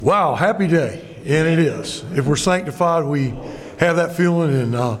Wow, happy day, and it is. If we're sanctified, we have that feeling,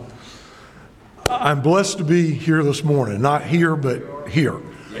 and I'm blessed to be here this morning. Not here, but here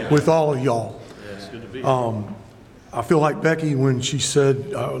with all of y'all. Yeah, it's good to be I feel like Becky when she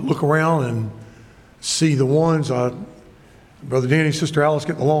said, look around and see the ones. Brother Danny, Sister Alice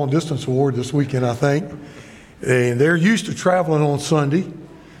get the long distance award this weekend, I think. And they're used to traveling on Sunday,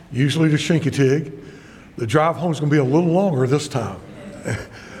 usually to Chincoteague. The drive home is going to be a little longer this time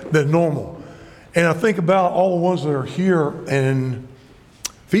than normal. And I think about all the ones that are here, and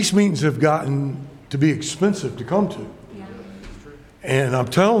feast meetings have gotten to be expensive to come to. Yeah. And I'm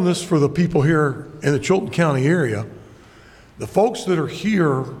telling this for the people here in the Chilton County area. The folks that are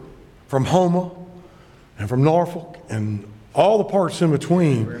here from Houma and from Norfolk and all the parts in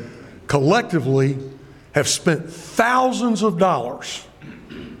between collectively have spent thousands of dollars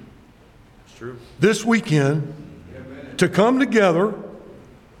this weekend to come together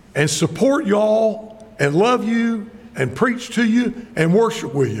and support y'all and love you and preach to you and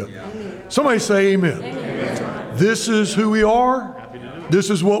worship with you. Somebody say amen. Amen. This is who we are. This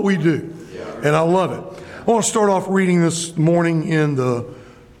is what we do. And I love it. I want to start off reading this morning in the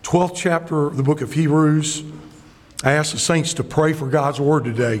 12th chapter of the book of Hebrews. I ask the saints to pray for God's word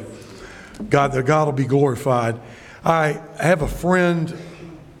today. That God will be glorified. I have a friend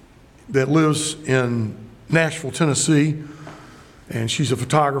that lives in Nashville, Tennessee, and she's a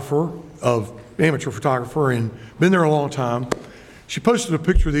photographer, amateur photographer, and been there a long time. She posted a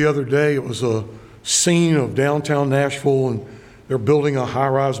picture the other day. It was a scene of downtown Nashville, and they're building a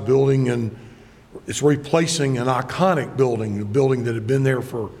high-rise building, and it's replacing an iconic building, a building that had been there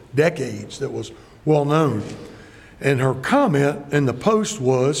for decades that was well known. And her comment in the post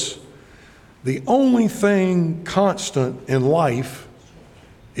was, the only thing constant in life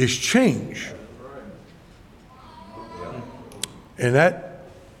is change. And that,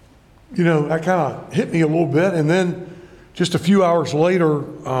 that kind of hit me a little bit. And then just a few hours later,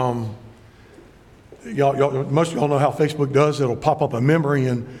 most of y'all know how Facebook does. It'll pop up a memory,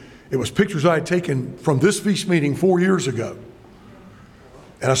 and it was pictures I had taken from this feast meeting 4 years ago.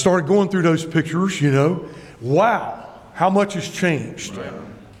 And I started going through those pictures, Wow, how much has changed.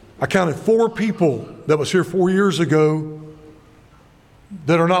 I counted 4 people that was here 4 years ago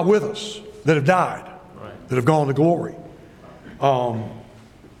that are not with us, that have died, that have gone to glory.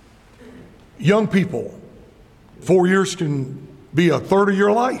 Young people, 4 years can be a third of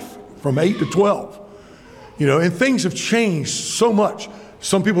your life, from 8 to 12. And things have changed so much.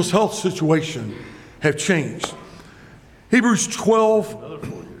 Some people's health situation have changed. Hebrews 12,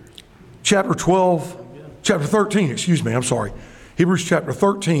 chapter 13, Hebrews chapter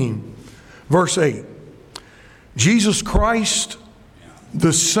 13, verse 8. Jesus Christ,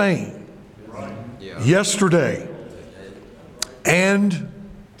 the same, yesterday and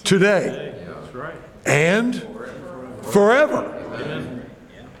today and forever.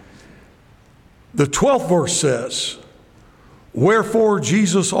 The 12th verse says, wherefore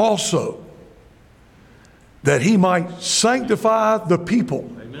Jesus also, that he might sanctify the people,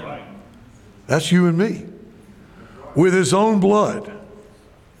 that's you and me, with his own blood,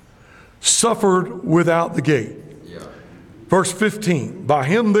 suffered without the gate. Verse 15, by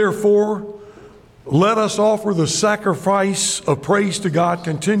him therefore let us offer the sacrifice of praise to God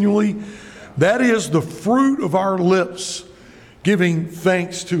continually. That is the fruit of our lips, giving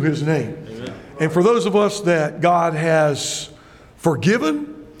thanks to his name. Amen. And for those of us that God has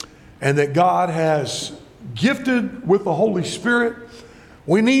forgiven and that God has gifted with the Holy Spirit,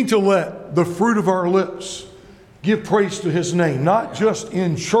 we need to let the fruit of our lips give praise to his name, not just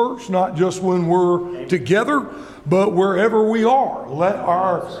in church, not just when we're together, but wherever we are. Let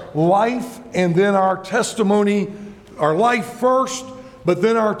our life and then our testimony, our life first, but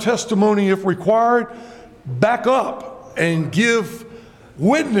then our testimony, if required, back up and give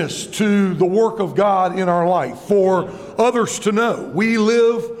witness to the work of God in our life for others to know. We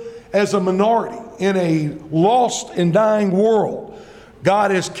live as a minority in a lost and dying world.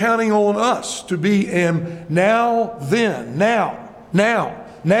 God is counting on us to be now then,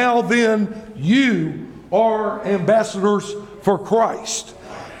 you are ambassadors for Christ.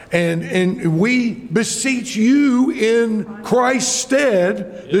 And we beseech you in Christ's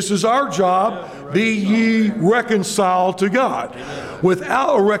stead, this is our job, be ye reconciled to God.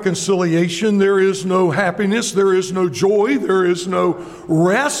 Without a reconciliation, there is no happiness, there is no joy, there is no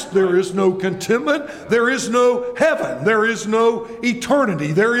rest, there is no contentment, there is no heaven, there is no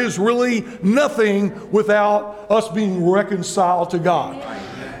eternity. There is really nothing without us being reconciled to God.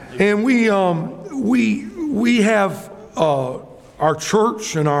 And we have our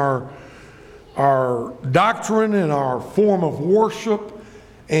church and our doctrine and our form of worship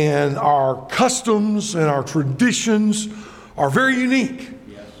and our customs and our traditions are very unique.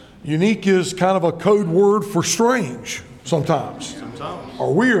 Yes. Unique is kind of a code word for strange sometimes.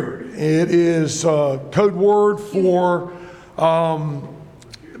 Or weird. It is a code word for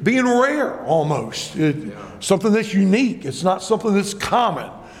being rare almost. Something that's unique. It's not something that's common.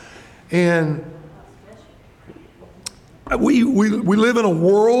 And we live in a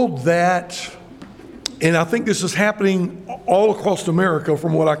world that, and I think this is happening all across America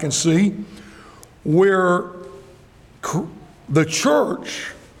from what I can see, where the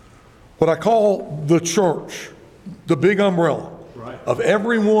church, what I call the church, the big umbrella of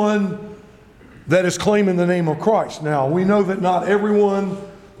everyone that is claiming the name of Christ. Now, we know that not everyone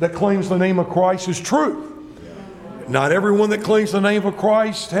that claims the name of Christ is true. Not everyone that claims the name of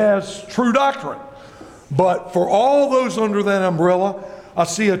Christ has true doctrine. But for all those under that umbrella, I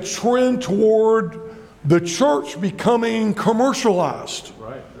see a trend toward the church becoming commercialized.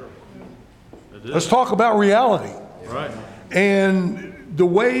 Right. Let's talk about reality. Right. And the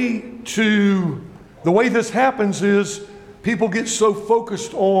way this happens is people get so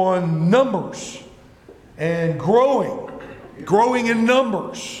focused on numbers and growing in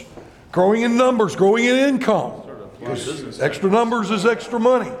numbers, growing in income. Because extra numbers is extra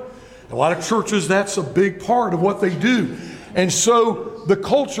money. A lot of churches, that's a big part of what they do. And so the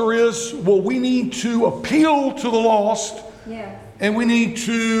culture is, well, we need to appeal to the lost. Yeah. And we need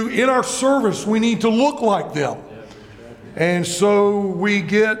to, in our service, we need to look like them. And so we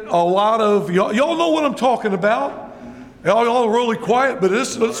get a lot of, y'all know what I'm talking about. Y'all are really quiet, but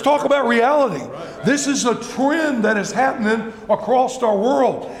let's talk about reality. This is a trend that is happening across our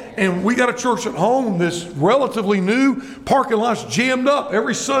world. And we got a church at home that's relatively new. Parking lot's jammed up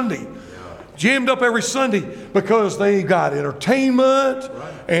every Sunday. Jammed up every Sunday because they got entertainment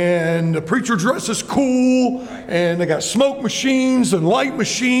and the preacher dresses cool and they got smoke machines and light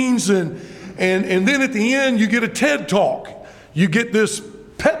machines and then at the end you get a TED talk. You get this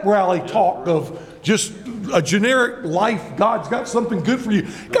pep rally talk of just a generic life. God's got something good for you.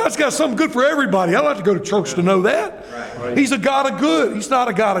 God's got something good for everybody. I don't have to go to church to know that. Right. He's a God of good. He's not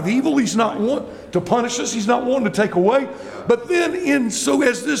a God of evil. He's not one to punish us. He's not one to take away. But then, so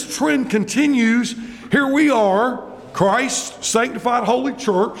as this trend continues, here we are, Christ, Sanctified Holy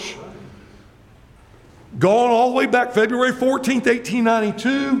Church, going all the way back February 14th,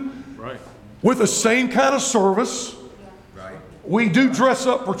 1892, with the same kind of service. We do dress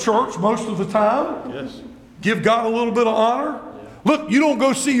up for church most of the time. Yes. Give God a little bit of honor. Yeah. Look, you don't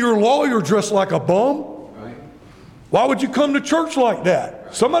go see your lawyer dressed like a bum. Right. Why would you come to church like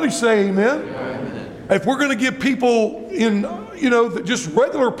that? Somebody say amen. Amen. If we're going to give people just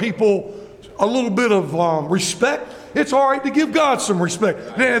regular people a little bit of respect, it's all right to give God some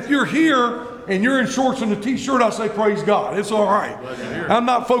respect. Now, if you're here and you're in shorts and a t-shirt, I say praise God. It's all right. I'm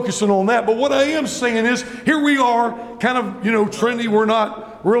not focusing on that. But what I am saying is, here we are, kind of, trendy. We're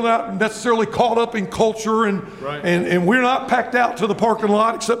not necessarily caught up in culture and we're not packed out to the parking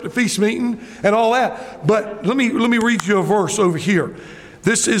lot except the feast meeting and all that. But let me read you a verse over here.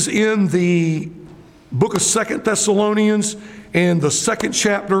 This is in the book of 2 Thessalonians in the 2nd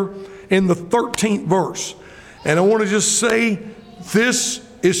chapter in the 13th verse. And I want to just say, this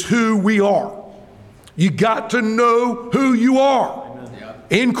is who we are. You got to know who you are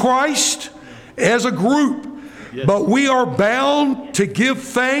in Christ as a group. Yes. But we are bound to give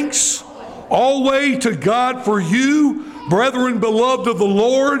thanks always to God for you, brethren beloved of the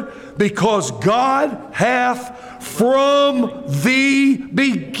Lord, because God hath from the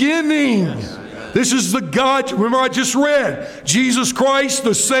beginning. Yes. This is the God, remember I just read, Jesus Christ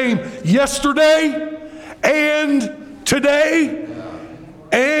the same yesterday and today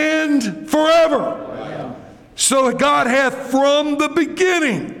and forever. So God hath from the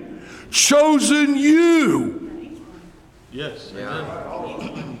beginning chosen you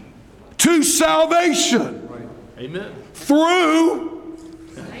to salvation. Amen. Through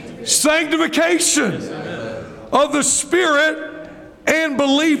sanctification of the Spirit and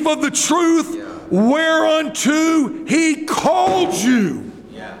belief of the truth whereunto He called you.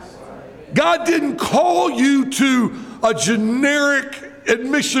 God didn't call you to a generic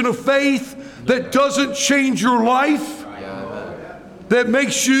admission of faith that doesn't change your life, that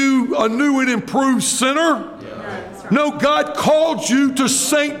makes you a new and improved sinner. No, God called you to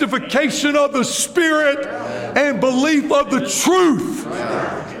sanctification of the Spirit and belief of the truth.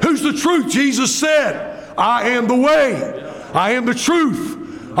 Who's the truth? Jesus said, I am the way, I am the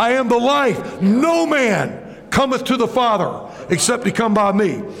truth, I am the life. No man cometh to the Father except he come by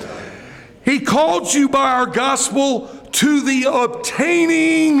me. He called you by our gospel to the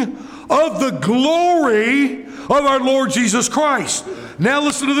obtaining of the glory of our Lord Jesus Christ. Now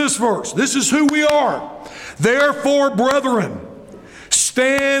listen to this verse. This is who we are. Therefore, brethren,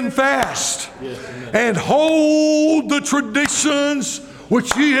 stand fast and hold the traditions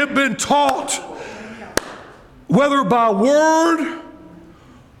which ye have been taught, whether by word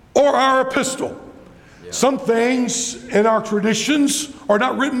or our epistle. Some things in our traditions are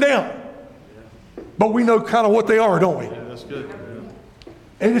not written down, but we know kind of what they are, don't we? Yeah, that's good.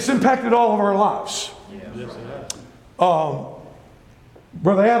 And it's impacted all of our lives.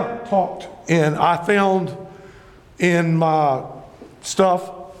 Brother Adam talked, and I found in my stuff,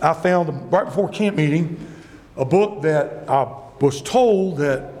 I found right before camp meeting a book that I was told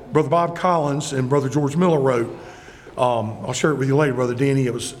that Brother Bob Collins and Brother George Miller wrote. I'll share it with you later, Brother Danny.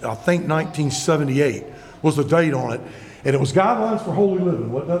 It was, I think, 1978 was the date on it. And it was Guidelines for Holy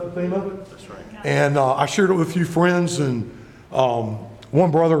Living. Wasn't that the theme of it? That's right. And I shared it with a few friends, and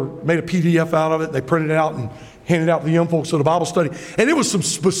one brother made a PDF out of it. They printed it out and handed out the young folks at a Bible study. And there was some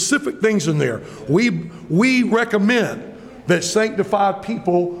specific things in there. We recommend that sanctified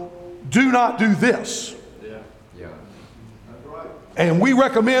people do not do this. Yeah. That's right. And we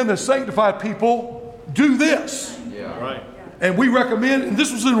recommend that sanctified people do this. Yeah. Right. And we recommend, and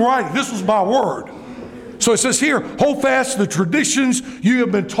this was in writing, this was my word. So it says here, hold fast to the traditions you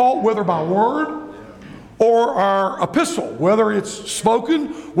have been taught, whether by word or our epistle, whether it's spoken,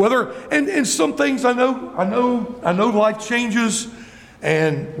 whether, and some things I know life changes,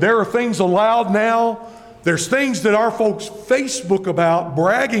 and there are things allowed now. There's things that our folks Facebook about,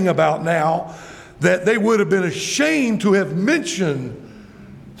 bragging about now, that they would have been ashamed to have mentioned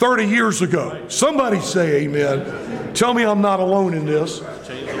 30 years ago. Somebody say amen. Tell me I'm not alone in this.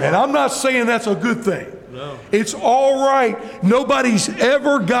 And I'm not saying that's a good thing. No. It's all right. Nobody's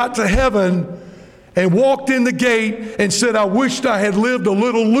ever got to heaven and walked in the gate and said, I wished I had lived a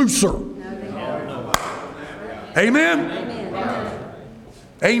little looser. Amen?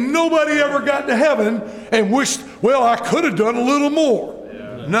 Ain't nobody ever got to heaven and wished, well, I could have done a little more.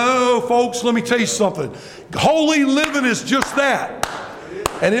 No, folks, let me tell you something. Holy living is just that.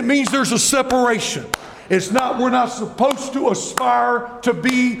 And it means there's a separation. It's not, we're not supposed to aspire to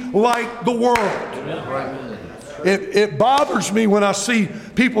be like the world. It bothers me when I see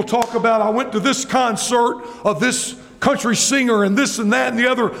people talk about, I went to this concert of this country singer and this and that and the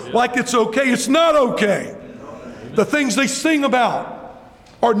other, like it's okay. It's not okay. The things they sing about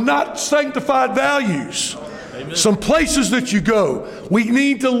are not sanctified values. Amen. Some places that you go, we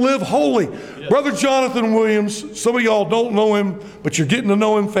need to live holy. Yes. Brother Jonathan Williams, some of y'all don't know him, but you're getting to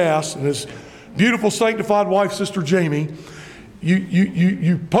know him fast, and his beautiful sanctified wife, Sister Jamie,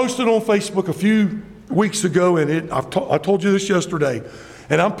 you posted on Facebook a few weeks ago, and I told you this yesterday,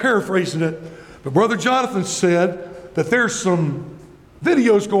 and I'm paraphrasing it, but Brother Jonathan said that there's some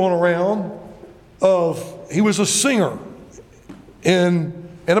videos going around of, he was a singer in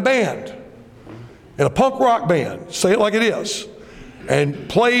a band, in a punk rock band, say it like it is, and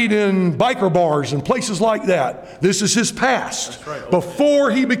played in biker bars and places like that. This is his past, right.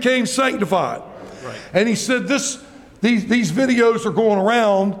 before he became sanctified. Right. And he said these videos are going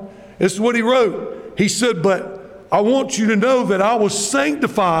around. This is what he wrote. He said, but I want you to know that I was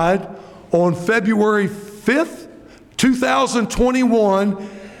sanctified on February 5th, 2021,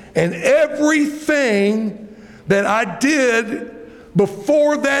 and everything that I did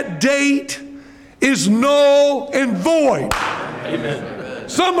before that date is null and void. Amen.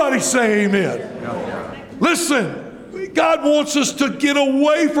 Somebody say amen. Listen, God wants us to get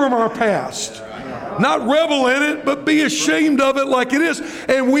away from our past. Not revel in it, but be ashamed of it like it is.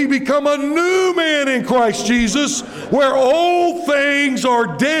 And we become a new man in Christ Jesus, where old things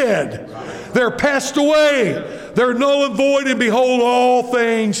are dead. They're passed away. They're null and void, and behold, all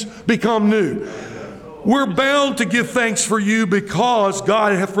things become new. We're bound to give thanks for you because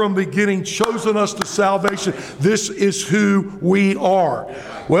God hath from the beginning chosen us to salvation. This is who we are.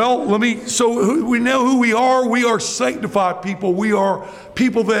 Well, so we know who we are. We are sanctified people. We are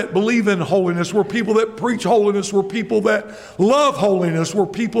people that believe in holiness. We're people that preach holiness. We're people that love holiness. We're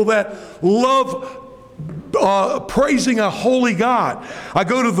people that love praising a holy God. I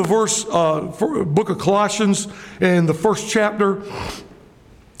go to the verse, book of Colossians in the first chapter.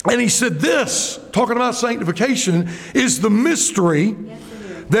 And he said this, talking about sanctification, is the mystery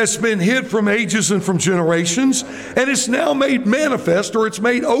that's been hid from ages and from generations, and it's now made manifest, or it's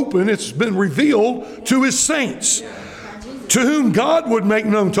made open, it's been revealed to his saints, to whom God would make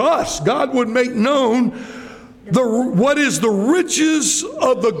known to us. God would make known what is the riches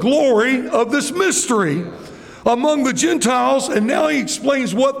of the glory of this mystery among the Gentiles, and now he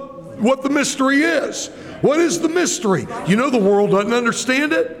explains what the mystery is. What is the mystery? You know, the world doesn't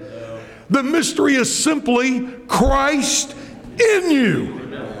understand it. The mystery is simply Christ in you.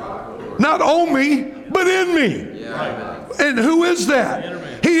 Not on me, but in me. And who is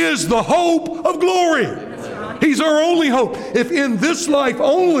that? He is the hope of glory. He's our only hope. If in this life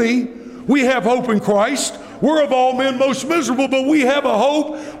only we have hope in Christ, we're of all men most miserable, but we have a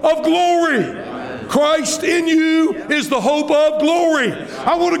hope of glory. Christ in you is the hope of glory.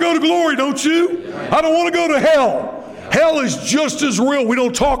 I want to go to glory, don't you? I don't want to go to hell. Hell is just as real. We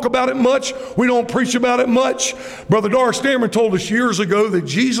don't talk about it much. We don't preach about it much. Brother Doris Stammer told us years ago that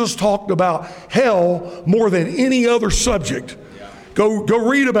Jesus talked about hell more than any other subject. Go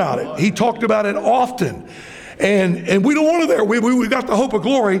read about it. He talked about it often. And we don't want to there. We got the hope of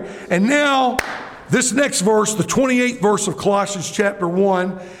glory. And now, this next verse, the 28th verse of Colossians chapter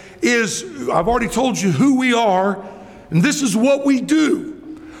 1, is, I've already told you who we are, and this is what we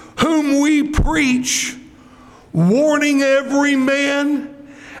do. Whom we preach, warning every man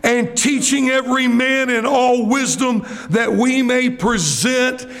and teaching every man in all wisdom, that we may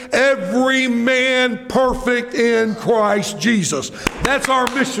present every man perfect in Christ Jesus. That's our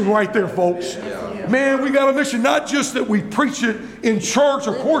mission right there, folks. Man, we got a mission. Not just that we preach it in church.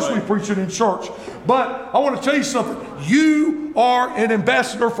 Of course we preach it in church. But I want to tell you something. You are an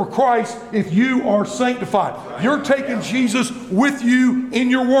ambassador for Christ if you are sanctified. You're taking Jesus with you in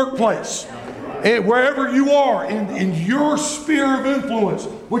your workplace. And wherever you are, in your sphere of influence,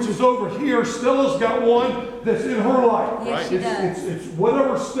 which is over here, Stella's got one that's in her life. Yes, she does. It's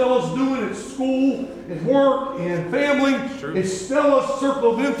whatever Stella's doing at school, at work, in family. It's Stella's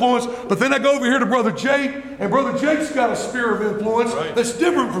circle of influence. But then I go over here to Brother Jake, and Brother Jake's got a sphere of influence that's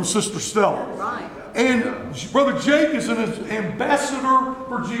different from Sister Stella. Right. And Brother Jake is an ambassador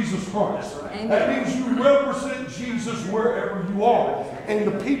for Jesus Christ. Amen. That means you represent Jesus wherever you are. And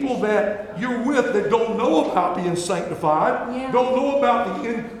the people that you're with that don't know about being sanctified, don't know about the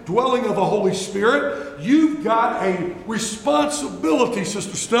indwelling of the Holy Spirit, you've got a responsibility,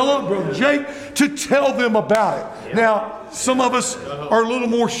 Sister Stella, Brother Jake, to tell them about it. Now, some of us are a little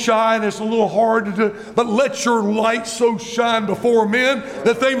more shy and it's a little hard to do, but let your light so shine before men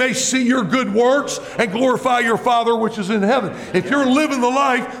that they may see your good works and glorify your Father which is in heaven. If you're living the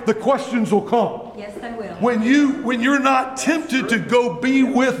life, the questions will come. Yes, they will. When you're not tempted to go be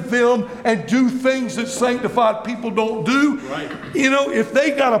with them and do things that sanctified people don't do, you know, if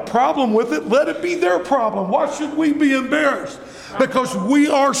they got a problem with it, let it be their problem. Why should we be embarrassed? Because we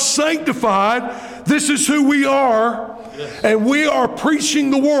are sanctified. This is who we are. And we are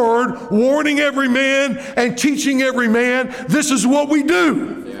preaching the word, warning every man and teaching every man. This is what we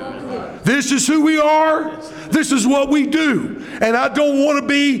do. This is who we are. This is what we do. And I don't want to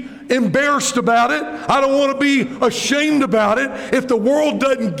be embarrassed about it. I don't want to be ashamed about it. If the world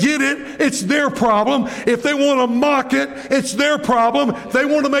doesn't get it, it's their problem. If they want to mock it, it's their problem. If they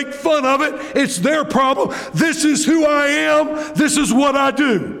want to make fun of it, it's their problem. This is who I am. This is what I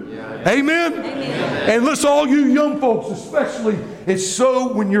do. Amen? Amen. And listen, all you young folks especially, it's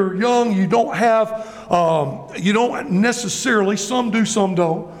so when you're young, you don't have, you don't necessarily, some do, some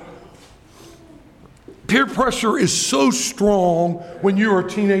don't. Peer pressure is so strong when you're a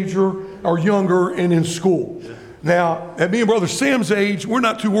teenager or younger and in school. Now, at me and Brother Sam's age, we're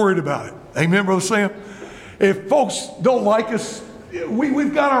not too worried about it. Amen, Brother Sam? If folks don't like us,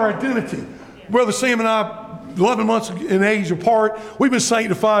 we've got our identity. Brother Sam and I, 11 months in age apart, we've been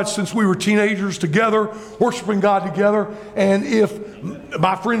sanctified since we were teenagers together, worshiping God together. And if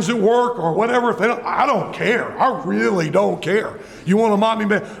my friends at work or whatever, if they don't, I don't care. I really don't care. You want to mock me,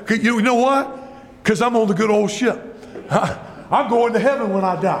 man? You know what? Because I'm on the good old ship. I'm going to heaven when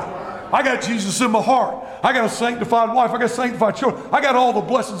I die. I got Jesus in my heart. I got a sanctified wife. I got sanctified children. I got all the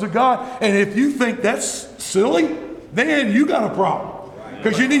blessings of God. And if you think that's silly, then you got a problem.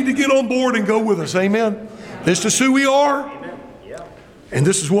 Because you need to get on board and go with us. Amen? This is who we are. And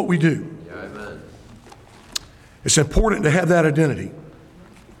this is what we do. It's important to have that identity.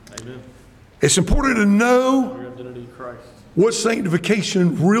 It's important to know what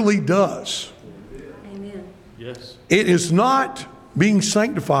sanctification really does. Yes. It is not being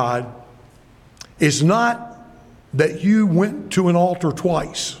sanctified, is not that you went to an altar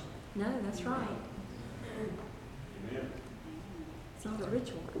twice. No, that's right. It's not a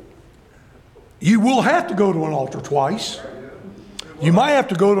ritual. You will have to go to an altar twice. You might have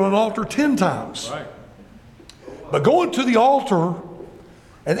to go to an altar 10 times. Right. But going to the altar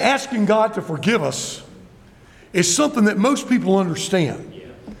and asking God to forgive us is something that most people understand.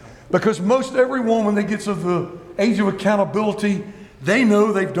 Because most everyone, when they get to the age of accountability, they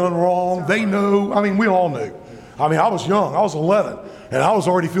know they've done wrong. They know, I mean, we all knew. I mean, I was young. I was 11, and I was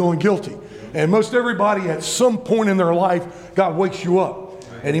already feeling guilty. And most everybody at some point in their life, God wakes you up.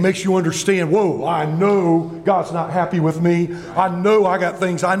 And he makes you understand, whoa, I know God's not happy with me. I know I got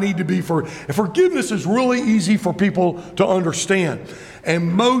things I need to be for. And forgiveness is really easy for people to understand.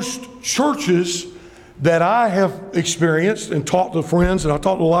 And most churches that I have experienced and talked to friends, and I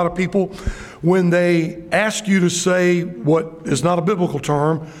talked to a lot of people, when they ask you to say what is not a biblical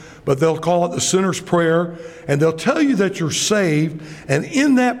term, but they'll call it the sinner's prayer, and they'll tell you that you're saved. And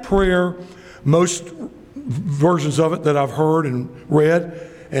in that prayer, most versions of it that I've heard and read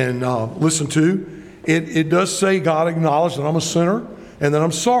and listened to, it does say God acknowledged that I'm a sinner and that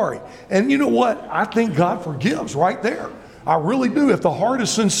I'm sorry. And you know what? I think God forgives right there. I really do. If the heart is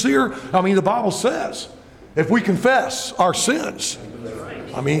sincere, I mean, the Bible says, if we confess our sins,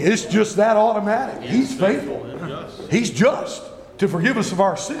 I mean, it's just that automatic. He's faithful. He's just to forgive us of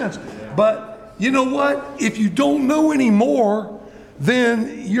our sins. But you know what? If you don't know anymore,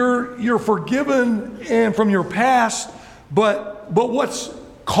 then you're forgiven and from your past. But what's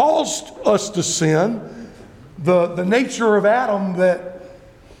caused us to sin, the nature of Adam that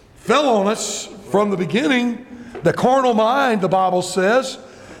fell on us from the beginning, the carnal mind, the Bible says,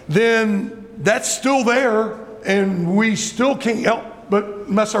 then that's still there, and we still can't help but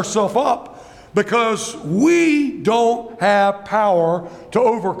mess ourselves up because we don't have power to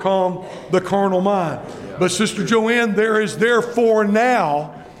overcome the carnal mind. But Sister Joanne, there is therefore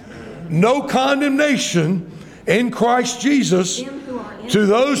now no condemnation in Christ Jesus to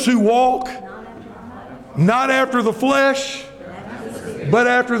those who walk not after the flesh, but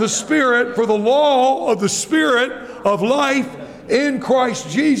after the Spirit. For the law of the Spirit of life in Christ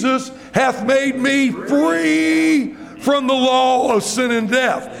Jesus hath made me free from the law of sin and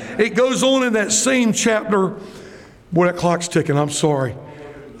death. It goes on in that same chapter. Boy, that clock's ticking. I'm sorry.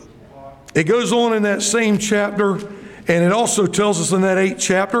 It goes on in that same chapter, and it also tells us in that 8th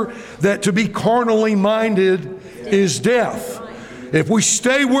chapter that to be carnally minded is death. If we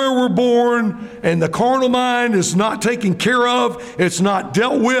stay where we're born and the carnal mind is not taken care of, it's not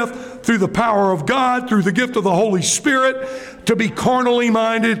dealt with through the power of God, through the gift of the Holy Spirit, to be carnally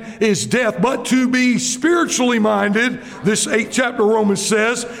minded is death. But to be spiritually minded, this 8th chapter of Romans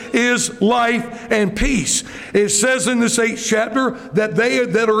says, is life and peace. It says in this 8th chapter that they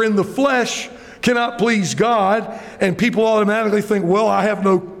that are in the flesh cannot please God, and people automatically think, well, I have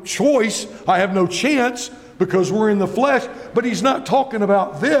no choice, I have no chance, because we're in the flesh. But he's not talking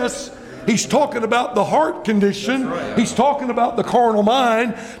about this. He's talking about the heart condition. He's talking about the carnal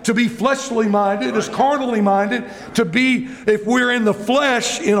mind. To be fleshly minded is carnally minded. To be, if we're in the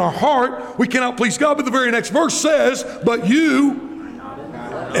flesh, in our heart, we cannot please God. But the very next verse says, but you,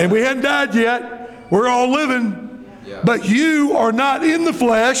 and we hadn't died yet, we're all living, but you are not in the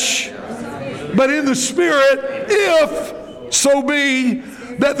flesh, but in the Spirit, if so be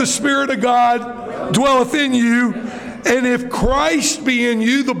that the Spirit of God dwelleth in you. And if Christ be in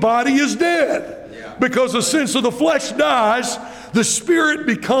you, the body is dead. Because the sense of the flesh dies, the Spirit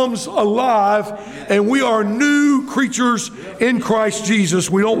becomes alive, and we are new creatures in Christ Jesus.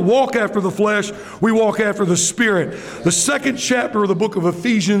 We don't walk after the flesh, we walk after the Spirit. The 2nd chapter of the book of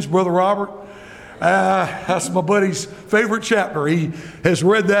Ephesians, Brother Robert, that's my buddy's favorite chapter. He has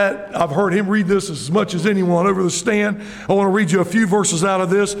read that. I've heard him read this as much as anyone over the stand. I want to read you a few verses out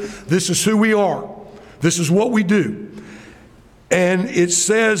of this. This is who we are. This is what we do. And it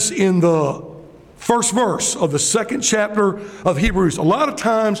says in the first verse of the 2nd chapter of Hebrews, a lot of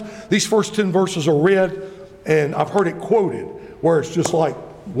times these first 10 verses are read, and I've heard it quoted, where it's just like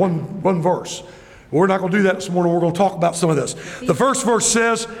one verse. We're not going to do that this morning. We're going to talk about some of this. The first verse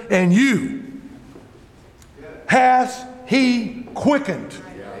says, and you hath he quickened.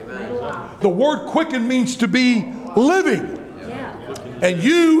 The word quicken means to be living. And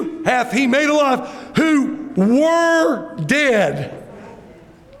you hath he made alive who were dead.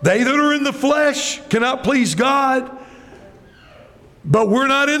 They that are in the flesh cannot please God. But we're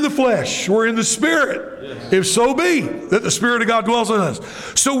not in the flesh. We're in the Spirit. If so be that the Spirit of God dwells in us.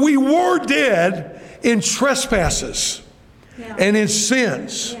 So we were dead in trespasses and in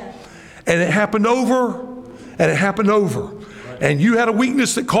sins. And it happened over and it happened over. And you had a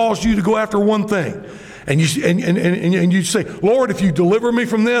weakness that caused you to go after one thing. And you say, Lord, if you deliver me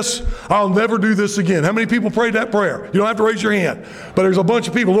from this, I'll never do this again. How many people prayed that prayer? You don't have to raise your hand. But there's a bunch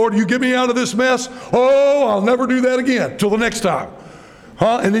of people, Lord, you get me out of this mess. Oh, I'll never do that again till the next time.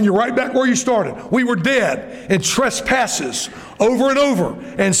 And then you're right back where you started. We were dead in trespasses over and over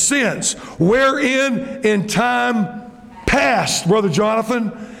and sins, wherein in time past, Brother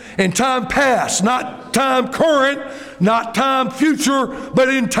Jonathan, in time past, not time current, not time future, but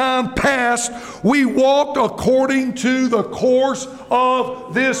in time past, we walked according to the course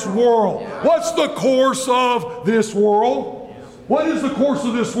of this world. What's the course of this world? What is the course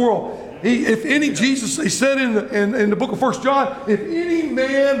of this world? Jesus, he said in the book of 1 John, if any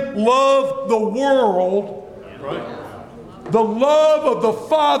man love the world, the love of the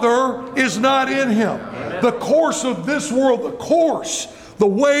Father is not in him. The course of this world, the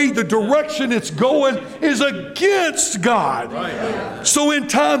way, the direction it's going is against God. So in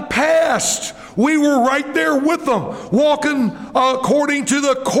time past, we were right there with them, walking according to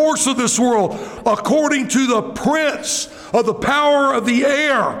the course of this world, according to the prince of the power of the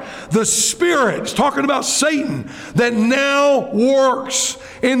air, the spirit. It's talking about Satan that now works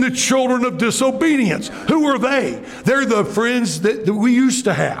in the children of disobedience. Who are they? They're the friends that we used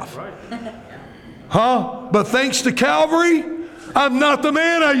to have. But thanks to Calvary, I'm not the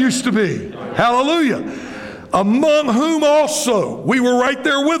man I used to be. Hallelujah. Among whom also we were right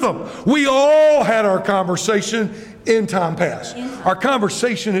there with them. We all had our conversation in time past. Our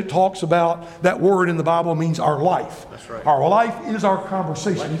conversation, it talks about, that word in the Bible means our life. That's right. Our life is our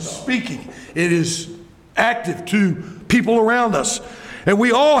conversation. It's speaking. It is active to people around us. And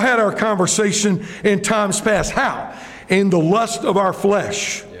we all had our conversation in times past. How? In the lust of our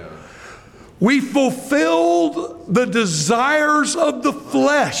flesh. We fulfilled the desires of the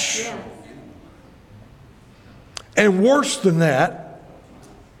flesh. And worse than that,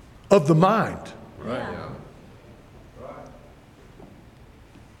 of the mind. Right.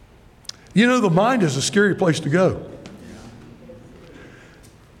 You know, the mind is a scary place to go.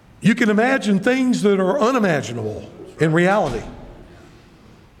 You can imagine things that are unimaginable in reality.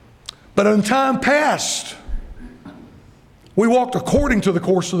 But in time past, we walked according to the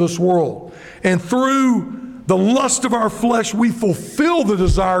course of this world. And through the lust of our flesh, we fulfill the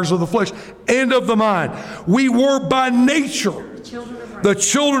desires of the flesh and of the mind. We were by nature the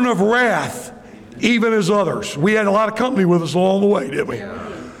children of wrath, even as others. We had a lot of company with us along the way, didn't we?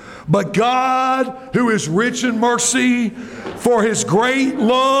 But God, who is rich in mercy, for his great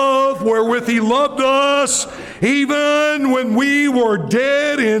love wherewith he loved us, even when we were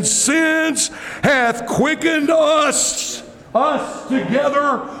dead in sins, hath quickened us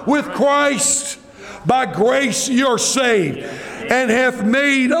together with Christ. By grace you are saved, and hath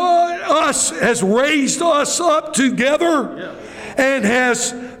made us, has raised us up together, and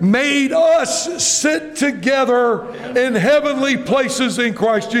has made us sit together in heavenly places in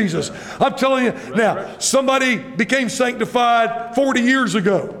Christ Jesus. I'm telling you, now, somebody became sanctified 40 years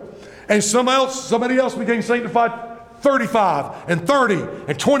ago, and somebody else became sanctified 35 and 30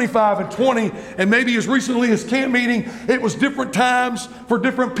 and 25 and 20, and maybe as recently as camp meeting, it was different times for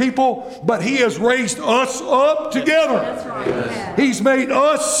different people, but he has raised us up together. That's right. He's made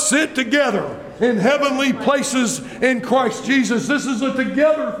us sit together in heavenly places in Christ Jesus. This is a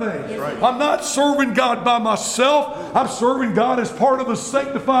together thing. I'm not serving God by myself. I'm serving God as part of the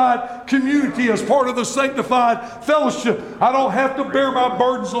sanctified community, as part of the sanctified fellowship. I don't have to bear my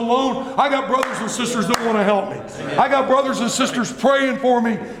burdens alone. I got brothers and sisters that want to help me. I got brothers and sisters praying for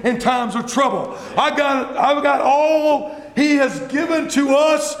me in times of trouble. I've got all he has given to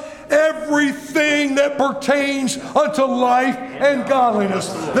us, everything that pertains unto life and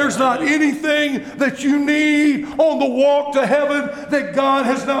godliness. There's not anything that you need on the walk to heaven that God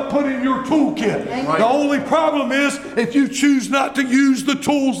has not put in your toolkit. The only problem is if you choose not to use the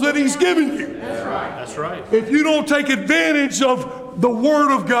tools that he's given you. That's right. If you don't take advantage of the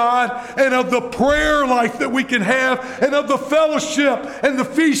Word of God and of the prayer life that we can have and of the fellowship and the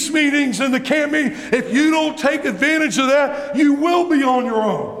feast meetings and the camp meeting, if you don't take advantage of that, you will be on your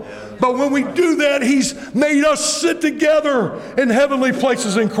own. But when we do that, he's made us sit together in heavenly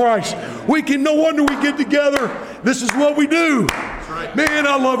places in Christ. No wonder we get together. This is what we do. Man,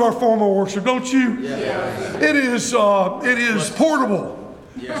 I love our form of worship, don't you? It is portable.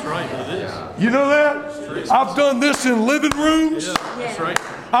 That's right. It is. You know that? I've done this in living rooms. That's right.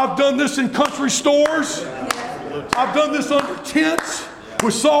 I've done this in country stores. I've done this under tents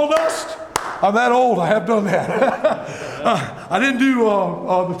with sawdust. I'm that old. I have done that. I didn't do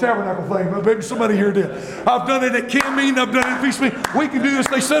the tabernacle thing, but maybe somebody here did. I've done it at camp meeting. I've done it at feast meeting. We can do this.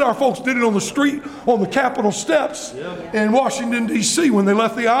 They said our folks did it on the street, on the Capitol steps in Washington, D.C. when they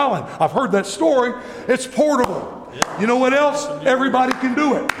left the island. I've heard that story. It's portable. You know what else? Everybody can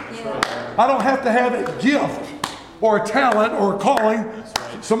do it. I don't have to have a gift or a talent or a calling.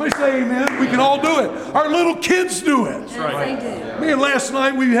 Somebody say amen. We can all do it. Our little kids do it. Me and last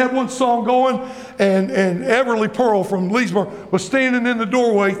night we had one song going, and Everly Pearl from Leesburg was standing in the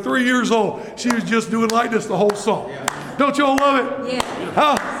doorway, 3 years old. She was just doing like this the whole song. Don't y'all love it?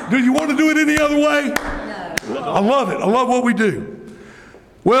 Yeah. Do you want to do it any other way? No. I love it. I love what we do.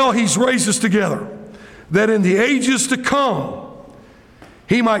 Well, he's raised us together, that in the ages to come,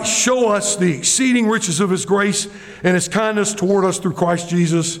 He might show us the exceeding riches of His grace and His kindness toward us through Christ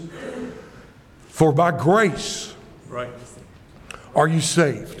Jesus. For by grace Right. are you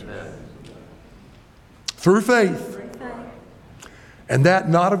saved. Through faith, and that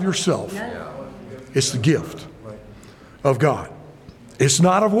not of yourself. It's the gift of God. It's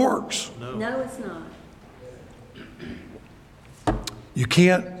not of works. No, it's not. You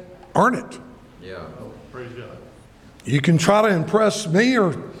can't earn it. Yeah. Praise God. You can try to impress me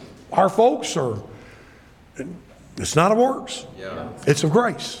or our folks, or it's not of works. Yeah. It's of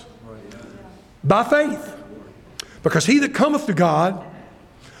grace. By faith. Because he that cometh to God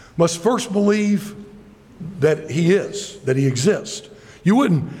must first believe that He is, that He exists. You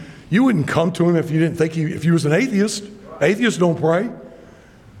wouldn't come to Him if you didn't think if you was an atheist. Atheists don't pray.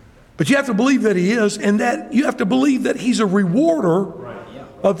 But you have to believe that He is, and that you have to believe that He's a rewarder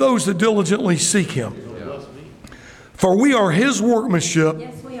of those that diligently seek Him. For we are His workmanship,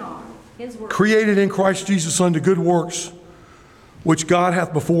 Yes, we are. His word. created in Christ Jesus unto good works, which God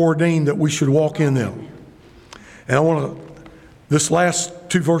hath before ordained that we should walk in them. And I want to, this last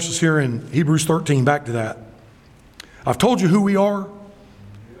two verses here in Hebrews 13, back to that. I've told you who we are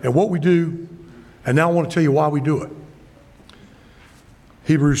and what we do, and now I want to tell you why we do it.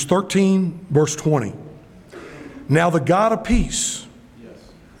 Hebrews 13, verse 20. Now the God of peace,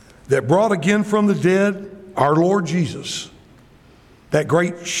 that brought again from the dead our Lord Jesus, that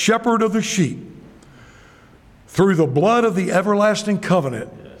great shepherd of the sheep, through the blood of the everlasting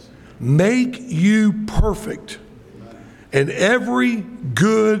covenant, make you perfect in every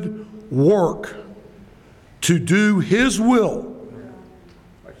good work to do His will,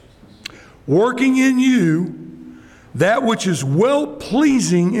 working in you that which is well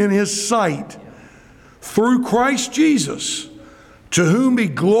pleasing in His sight, through Christ Jesus, to whom be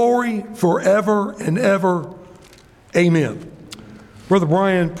glory forever and ever. Amen. Brother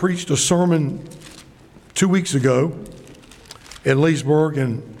Brian preached a sermon 2 weeks ago in Leesburg,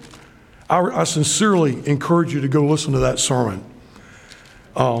 and I sincerely encourage you to go listen to that sermon.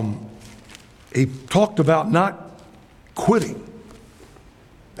 He talked about not quitting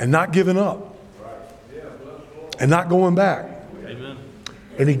and not giving up and not going back. Amen.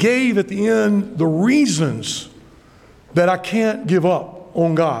 And he gave at the end the reasons that I can't give up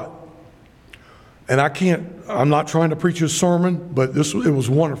on God. And I'm not trying to preach his sermon, but it was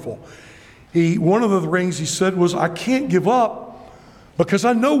wonderful. One of the things he said was, I can't give up because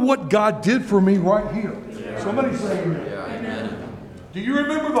I know what God did for me right here. Somebody say amen. Amen. Do you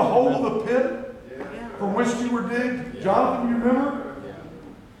remember the hole of the pit from which you were digged? Jonathan, you remember?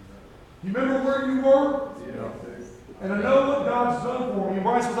 You remember where you were? And I know what God's done for me. And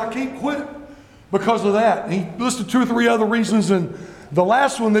Brian says, I can't quit because of that. And he listed 2 or 3 other reasons. And the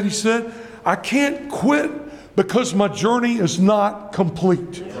last one that he said, I can't quit because my journey is not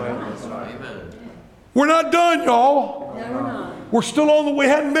complete. Amen. We're not done, y'all. No, we're not. We're still on the way.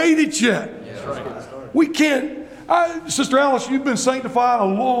 We haven't made it yet. We can't. Sister Alice, you've been sanctified a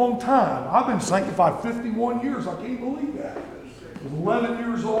long time. I've been sanctified 51 years. I can't believe that. I was 11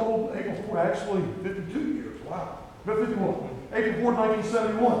 years old, April 4th, actually 52 years. Wow. 51. April 4th,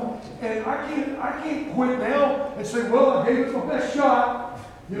 1971. And I can't quit now and say, well, I gave it my best shot.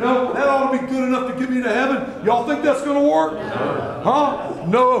 You know, that ought to be good enough to get me to heaven. Y'all think that's going to work? No. Huh?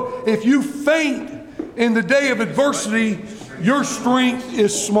 No. If you faint in the day of adversity, your strength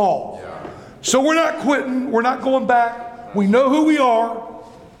is small. So we're not quitting. We're not going back. We know who we are.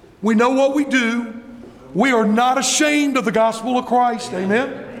 We know what we do. We are not ashamed of the gospel of Christ.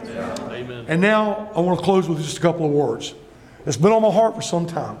 Amen? Amen. And now I want to close with just a couple of words. It's been on my heart for some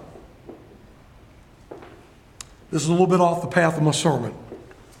time. This is a little bit off the path of my sermon.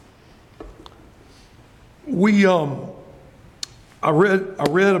 I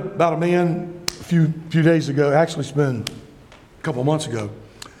read about a man a few days ago. Actually, it's been a couple of months ago,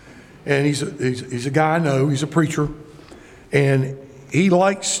 and he's a guy I know. He's a preacher, and he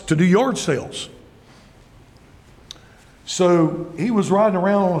likes to do yard sales. So he was riding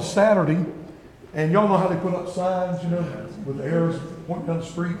around on a Saturday, and y'all know how they put up signs, you know, with the arrows pointing down the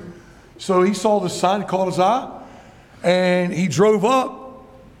street. So he saw this sign, it caught his eye, and he drove up,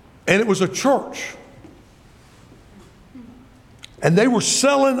 and it was a church. And they were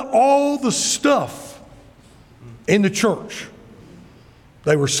selling all the stuff in the church.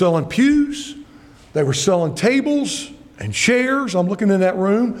 They were selling pews. They were selling tables and chairs. I'm looking in that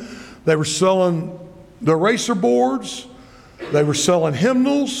room. They were selling the eraser boards. They were selling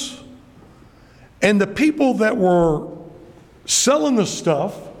hymnals. And the people that were selling the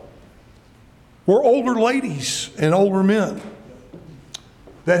stuff were older ladies and older men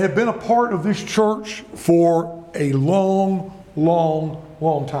that had been a part of this church for a long,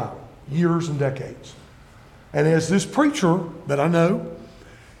 long time, years and decades. And as this preacher that I know,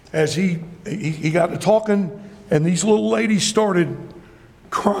 as he got to talking, and these little ladies started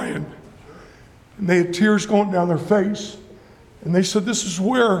crying, and they had tears going down their face, and they said, this is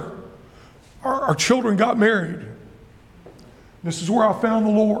where our children got married. This is where I found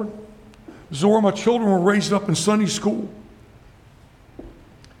the Lord. This is where my children were raised up in Sunday school.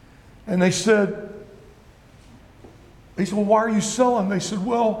 And they said, well, why are you selling? They said,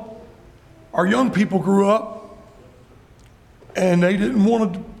 well, our young people grew up and they didn't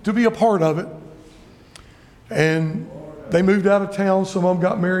want to be a part of it. And they moved out of town. Some of them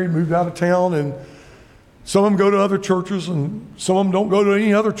got married, moved out of town, and some of them go to other churches and some of them don't go to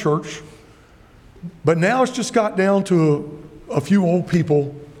any other church. But now it's just got down to a few old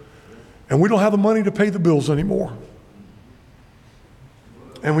people, and we don't have the money to pay the bills anymore.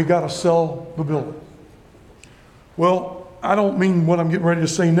 And we got to sell the building. Well, I don't mean what I'm getting ready to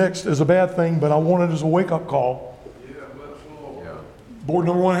say next as a bad thing, but I want it as a wake-up call. Board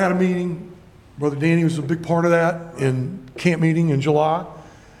number one had a meeting. Brother Danny was a big part of that in camp meeting in July.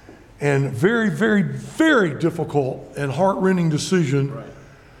 And very, very, very difficult and heart-rending decision. Right.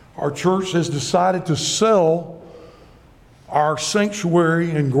 Our church has decided to sell our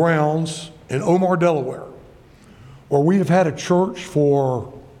sanctuary and grounds in Omar, Delaware, where we have had a church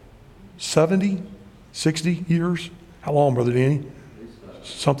for 70, 60 years. How long, Brother Danny?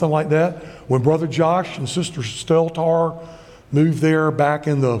 Something like that. When Brother Josh and Sister Steltar moved there back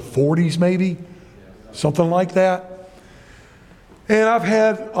in the 40s, maybe, something like that. And I've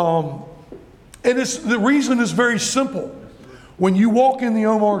had, and the reason is very simple. When you walk in the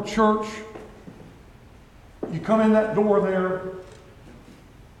Omar Church, you come in that door there,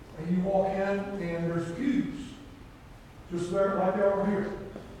 and you walk in, and there's pews, just there, like over here.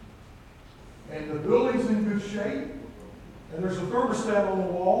 And the building's in good shape, and there's a thermostat on the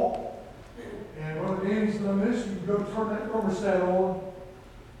wall. And Brother Danny's done this, you can go turn that thermostat on,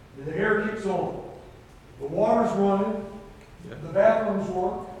 and the air kicks on. The water's running, the bathrooms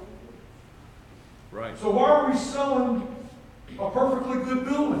work. Right. So why are we selling a perfectly good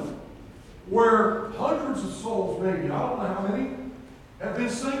building where hundreds of souls, maybe, I don't know how many, have been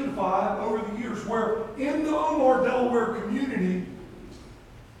sanctified over the years, where in the Omar, Delaware community,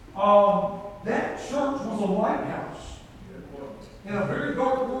 that church was a lighthouse in a very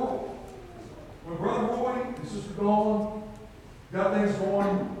dark world. When Brother Roy and Sister Dawn got things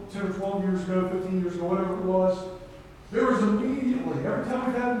going 10 or 12 years ago, 15 years ago, whatever it was, there was immediately, every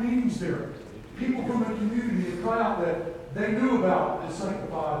time we had meetings there, people from the community had come out that they knew about the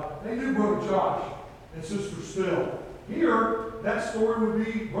Sanctified. They knew Brother Josh and Sister Still. Here, that story would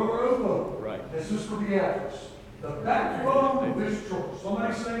be Brother Otho and Sister Beatrice. The backbone of this church.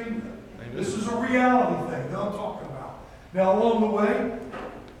 Somebody saying, this is a reality thing that I'm talking about. Now, along the way,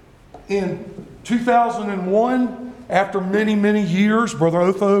 in 2001, after many, many years, Brother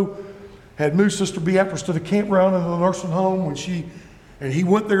Otho had moved Sister Beatrice to the campground in the nursing home and he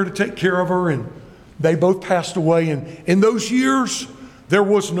went there to take care of her, and they both passed away. And in those years, there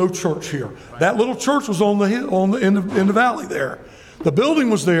was no church here. That little church was on the hill, in the valley there. The building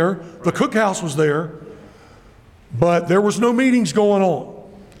was there, the cookhouse was there, but there was no meetings going on.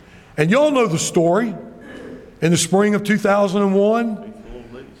 And y'all know the story. In the spring of 2001,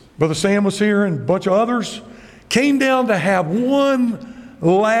 Brother Sam was here and a bunch of others came down to have one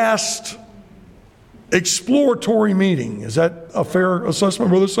last exploratory meeting. Is that a fair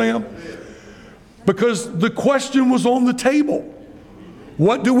assessment, Brother Sam? Because the question was on the table.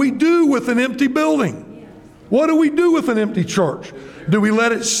 What do we do with an empty building? What do we do with an empty church? Do we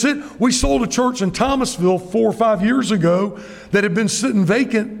let it sit? We sold a church in Thomasville 4 or 5 years ago that had been sitting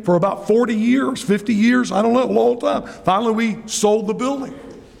vacant for about 40 years, 50 years, I don't know, a long time. Finally, we sold the building.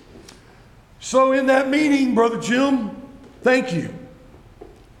 So in that meeting, Brother Jim, thank you.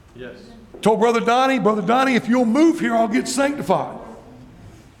 Yes. Told Brother Donnie, if you'll move here, I'll get sanctified.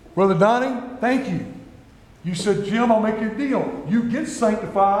 Brother Donnie, thank you. You said, Jim, I'll make you a deal. You get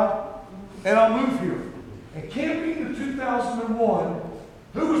sanctified, and I'll move here. And camping in 2001,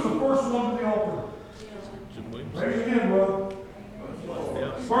 who was the first one to the altar? Raise your hand, brother.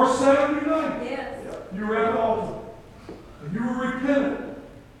 Yeah. First Saturday night. Yes. You were at the altar. And you were repentant.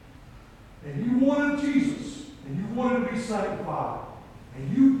 And you wanted Jesus. And you wanted to be sanctified.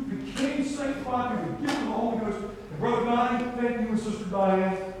 And you became sanctified through the gift of the Holy Ghost. And Brother Donnie, thank you and Sister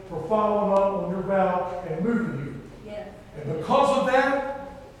Diane for following up on your vow and moving you. Yes. And because of that,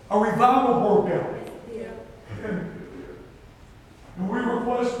 a revival broke out. And we were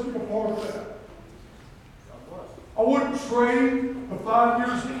blessed to be a part of that. I wouldn't trade the 5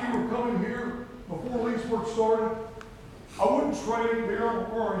 years that you were coming here before Leesburg started. I wouldn't trade Daryl.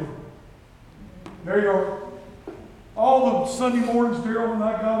 Where are you? There you are. All the Sunday mornings, Daryl, when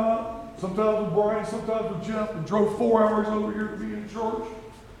I got up, sometimes with Brian, sometimes with Jeff, and drove 4 hours over here to be in church.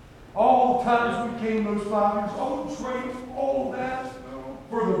 All the times we came those 5 years, I wouldn't trade all of that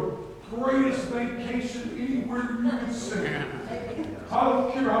for the greatest vacation anywhere you can see. I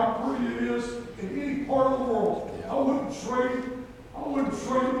don't care how pretty it is in any part of the world. I wouldn't trade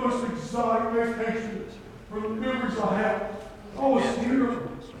the most exotic vacation for the memories I have. I was here.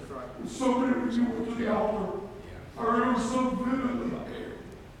 So many when you went to the altar. I remember so vividly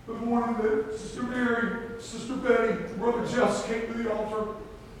the morning that Sister Mary, Sister Betty, Brother Jess came to the altar.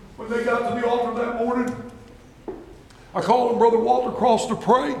 When they got to the altar that morning, I called on Brother Walter Cross to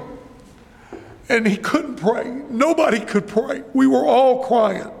pray. And he couldn't pray. Nobody could pray. We were all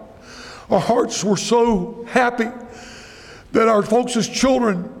crying. Our hearts were so happy that our folks'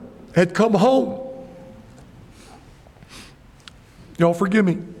 children had come home. Y'all forgive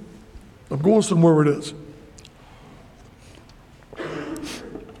me. I'm going somewhere with this.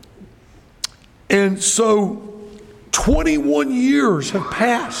 And so 21 years have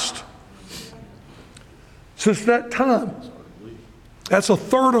passed since that time. That's a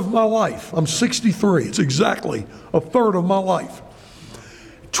third of my life. I'm 63. It's exactly a third of my life.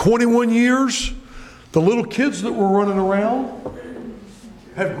 21 years, the little kids that were running around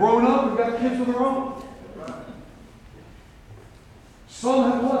have grown up and got kids of their own. Some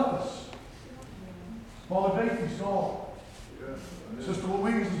have left us. Father Nathan's gone. Sister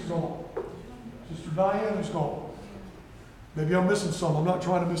Louise is gone. Sister Diane is gone. Maybe I'm missing some. I'm not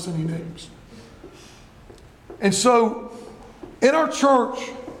trying to miss any names. And so, in our church,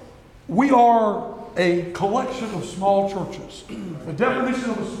 we are a collection of small churches. The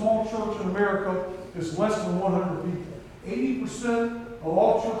definition of a small church in America is less than 100 people. 80% of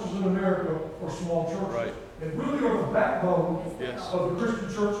all churches in America are small churches. Right. And really are the backbone Yes. of the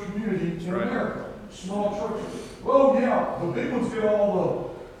Christian church community in Right. America. Small churches. Oh yeah, the big ones get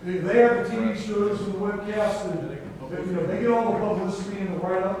all the, they have the TV shows and the webcasts and they get all the publicity and the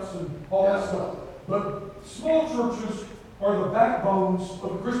write-ups and all that stuff. But small churches are the backbones of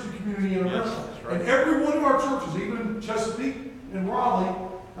the Christian community in America. Yes, right. And every one of our churches, even Chesapeake and Raleigh,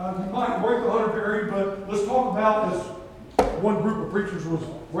 you might break the 100 barrier, but let's talk about this. One group of preachers was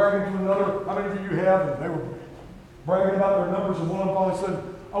bragging to another, how many of you have? And they were bragging about their numbers, and one of them finally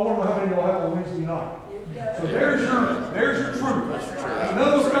said, I want to know how many y'all have on Wednesday night. So there's your truth. None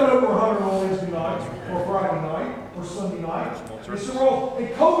of us got over 100 on Wednesday night, or Friday night, or Sunday night. They said, well, and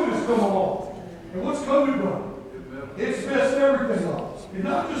COVID has come along. And what's COVID done? It's messed everything up. And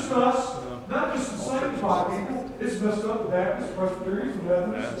not just us, not just the sanctified people, it's messed up the Baptists, Presbyterians, the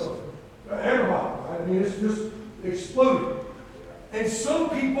Methodists, everybody. I mean, it's just exploded. And some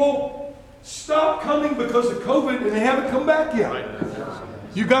people stop coming because of COVID and they haven't come back yet.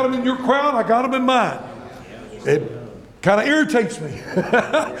 You got them in your crowd, I got them in mine. It kind of irritates me,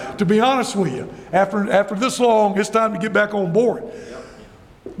 to be honest with you. After this long, it's time to get back on board.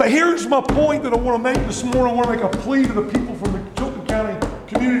 But here's my point that I want to make this morning. I want to make a plea to the people from the Chilton County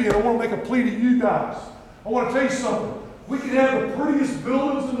community, and I want to make a plea to you guys. I want to tell you something. We can have the prettiest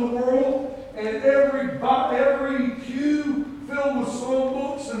buildings in the world, and every pew filled with psalm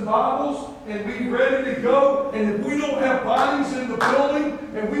books and Bibles, and be ready to go. And if we don't have bodies in the building,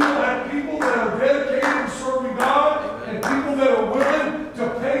 and we don't have people that are dedicated to serving God, and people that are willing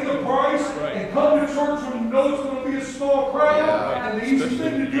to pay the price and come to church when you know it's going to be a small crowd, and the easy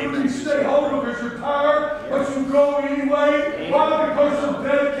thing to do is stay home because you're tired, but you go anyway. Why? Because you're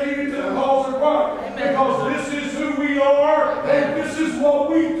dedicated to the cause of Christ. Because this is who we are, and this is what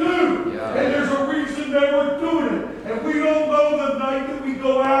we do. And there's a reason that we're doing it. And we don't know the night that we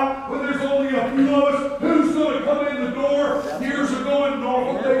go out when there's only a few of us who's going to come in the door. Years ago in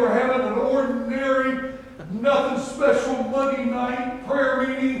Norfolk, they were having an ordinary, nothing special Monday night prayer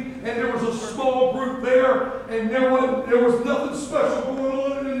meeting, and there was a small group there, and there was nothing special going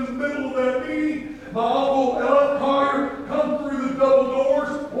on. And in the middle of that meeting, my uncle Ella Collier come through the double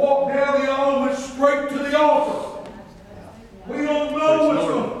doors, walked down the aisle, and went straight to the altar. We don't know what's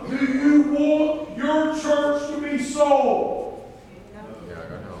going on. Do you want your church to be sold?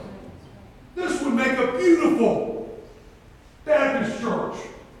 This would make a beautiful Baptist church.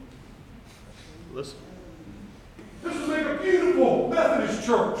 Listen. This would make a beautiful Methodist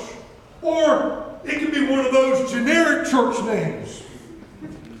church. Or it could be one of those generic church names.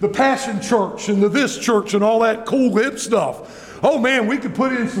 The Passion Church and the this church and all that cool hip stuff. Oh man, we could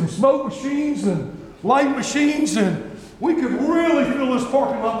put in some smoke machines and light machines, and we could really fill this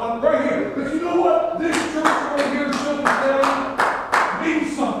parking lot right here. But you know what? This church right here in Chilton County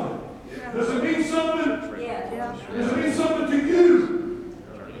means something. Does it mean something? Yeah. Does it mean something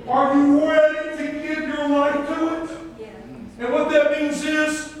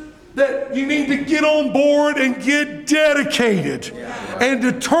on board and get dedicated and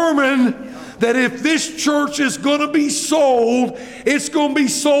determine that if this church is going to be sold, it's going to be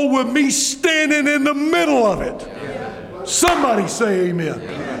sold with me standing in the middle of it. Somebody say amen.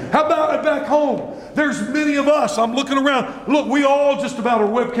 How about it back home? There's many of us. I'm looking around. Look, we all just about are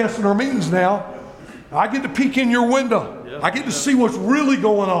webcasting our meetings now. I get to peek in your window. I get to see what's really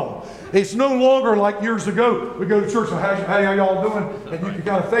going on. It's no longer like years ago. We go to church and how y'all doing? And you can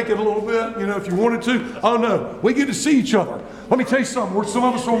kind of fake it a little bit, you know, if you wanted to. Oh no, we get to see each other. Let me tell you something. Some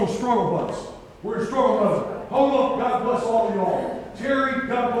of us are on the struggle bus. We're in struggle bus. Hold up, God bless all of y'all. Terry,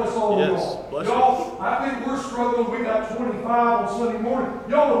 God bless all of y'all. Y'all, I think we're struggling. We got 25 on Sunday morning.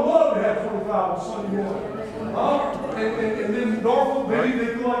 Y'all would love to have 25 on Sunday morning. And then Norfolk, maybe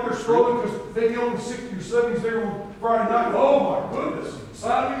they feel like they're struggling because they get only 60 or 70s there on Friday night. Oh my goodness.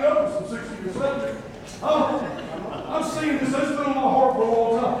 Sign me up for some 60 or 70. I'm saying this. That's been on my heart for a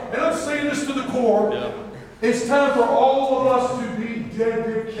long time. And I'm saying this to the core. Yeah. It's time for all of us to be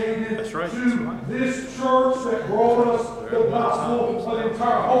dedicated to this church that brought us the gospel of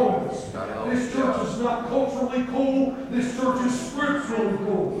entire holiness. This church is not culturally cool. This church is spiritually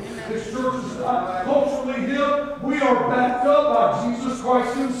cool. This church is not culturally hip. We are backed up by Jesus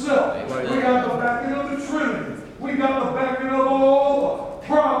Christ himself. We got the backing of the Trinity. We got the backing of all the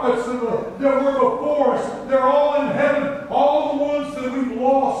prophets that were before us. They're all in heaven. All the ones that we've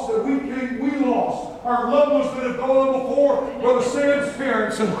lost, that we lost. Our loved ones that have gone before, Brother Sam's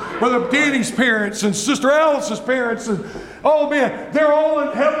parents and Brother Danny's parents and Sister Alice's parents. And oh man, they're all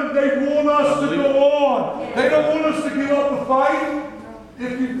in heaven. They want us to go on. They don't want us to give up the fight.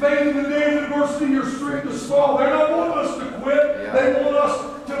 If you faint in the day of adversity, your strength is small. They don't want us to quit. They want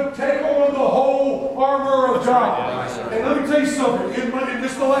us to take on the whole armor of God. And let me tell you something. In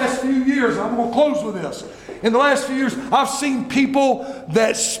just the last few years, I'm going to close with this. In the last few years, I've seen people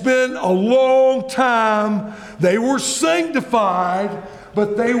that spent a long time, they were sanctified,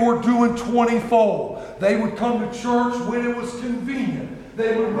 but they were doing 20-fold. They would come to church when it was convenient.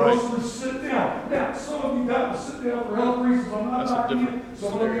 They would mostly sit down. Now, some of you got to sit down for health reasons. I'm not knocking you.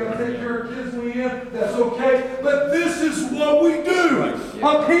 Some of you got to take care of kids when you in. That's okay. But this is what we do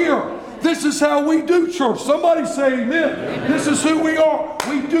up here. This is how we do church. Somebody say amen. This is who we are.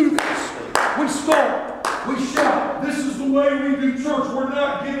 We do this. We start. We shout. This is the way we do church. We're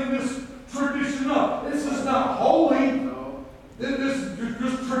not giving this tradition up. This is not holy. This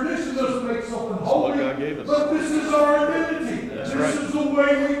tradition doesn't make something holy. But this is our identity. This is the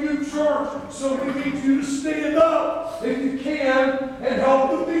way we do church. So we need you to stand up if you can and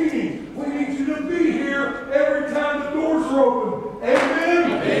help the meeting. We need you to be here every time the doors are open.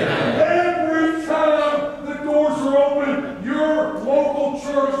 Amen? Every time the doors are open, your local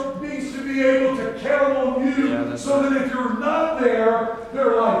church needs to be able to count on you so that if you're not there,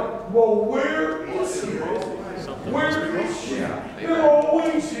 they're like, well, where is he? Where is she? They're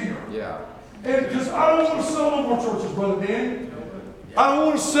always here. And because I don't want to sell no more churches, Brother Dan. I don't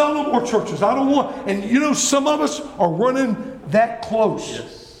want to sell no more churches. I don't want, and you know, some of us are running that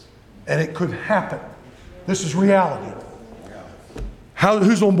close. And it could happen. This is reality.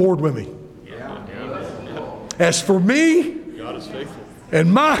 Who's on board with me? As for me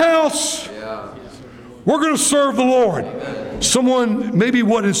and my house, we're going to serve the Lord. Someone, maybe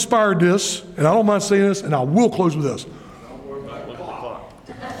what inspired this, and I don't mind saying this, and I will close with this.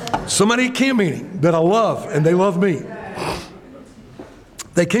 Somebody at camp meeting that I love, and they love me.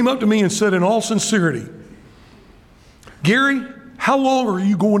 They came up to me and said in all sincerity, Gary, how long are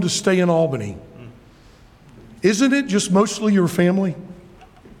you going to stay in Albany? Isn't it just mostly your family?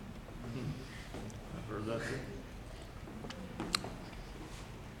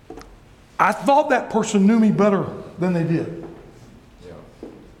 I thought that person knew me better than they did.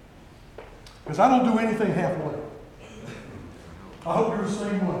 Because I don't do anything halfway. I hope you're the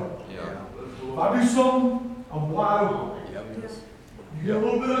same way. If I do something, I'm wide open. You get a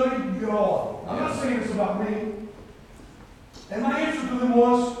little bit of it, you get all of it. I'm not saying this about me. And my answer to them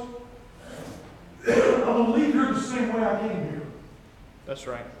was, I'm going to leave here the same way I came here. That's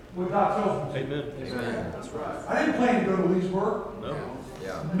right. What God tells me. Amen. That's right. I didn't plan to go to Leesburg. No.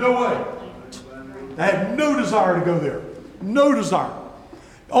 No way. I had no desire to go there. No desire.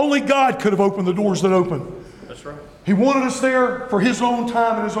 Only God could have opened the doors that opened. That's right. He wanted us there for His own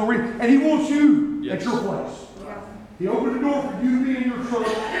time and His own reason. And He wants you at your place. He opened the door for you to be in your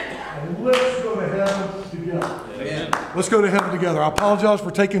church. And let's go to heaven together. Amen. Let's go to heaven together. I apologize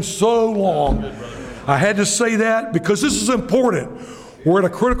for taking so long. I had to say that because this is important. We're at a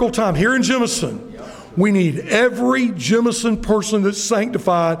critical time here in Jemison. We need every Jemison person that's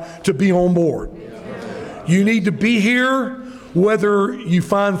sanctified to be on board. You need to be here whether you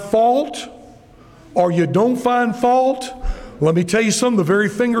find fault or you don't find fault, let me tell you something, the very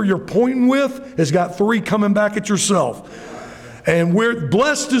finger you're pointing with has got 3 coming back at yourself. And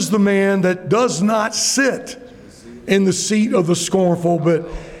blessed is the man that does not sit in the seat of the scornful, but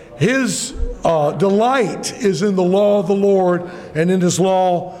his delight is in the law of the Lord, and in his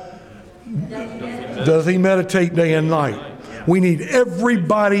law does he meditate day and night. We need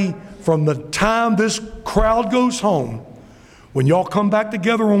everybody from the time this crowd goes home, when y'all come back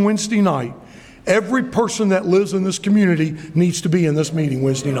together on Wednesday night, every person that lives in this community needs to be in this meeting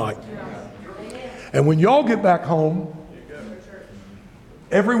Wednesday night. And when y'all get back home,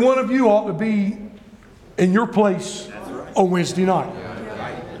 every one of you ought to be in your place on Wednesday night.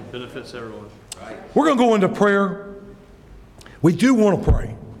 It benefits everyone. We're going to go into prayer. We do want to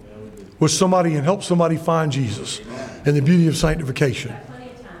pray with somebody and help somebody find Jesus and the beauty of sanctification.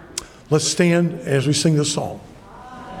 Let's stand as we sing this song.